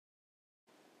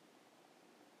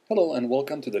Hello and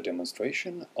welcome to the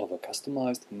demonstration of a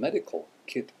customized medical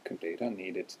kit configurator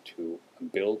needed to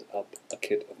build up a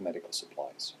kit of medical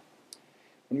supplies.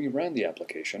 When we ran the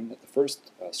application, at the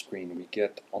first screen we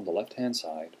get on the left-hand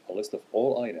side a list of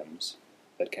all items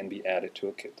that can be added to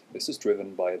a kit. This is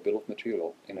driven by a bill of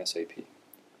material in SAP.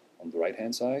 On the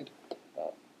right-hand side,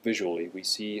 visually we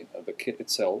see the kit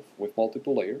itself with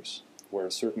multiple layers where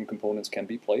certain components can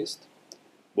be placed,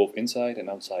 both inside and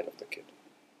outside of the kit.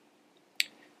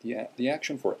 The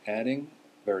action for adding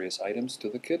various items to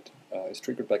the kit is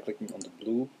triggered by clicking on the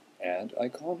blue Add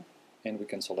icon, and we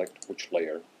can select which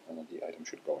layer the item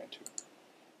should go into.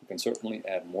 We can certainly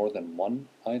add more than one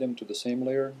item to the same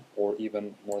layer, or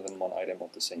even more than one item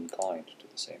of the same kind to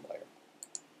the same layer.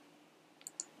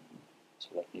 So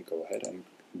let me go ahead and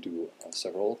do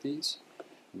several of these.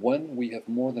 When we have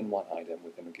more than one item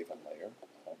within a given layer,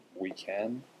 we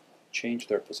can change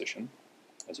their position,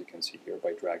 as you can see here,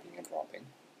 by dragging and dropping.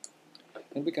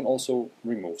 And we can also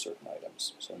remove certain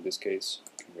items. So in this case,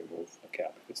 we can remove a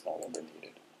cap if it's no longer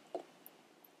needed.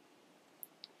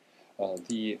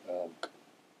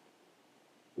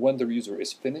 When the user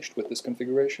is finished with this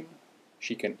configuration,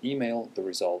 she can email the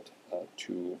result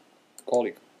to a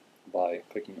colleague by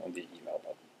clicking on the email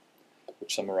button,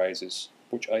 which summarizes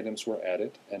which items were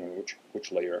added and in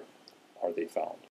which layer are they found.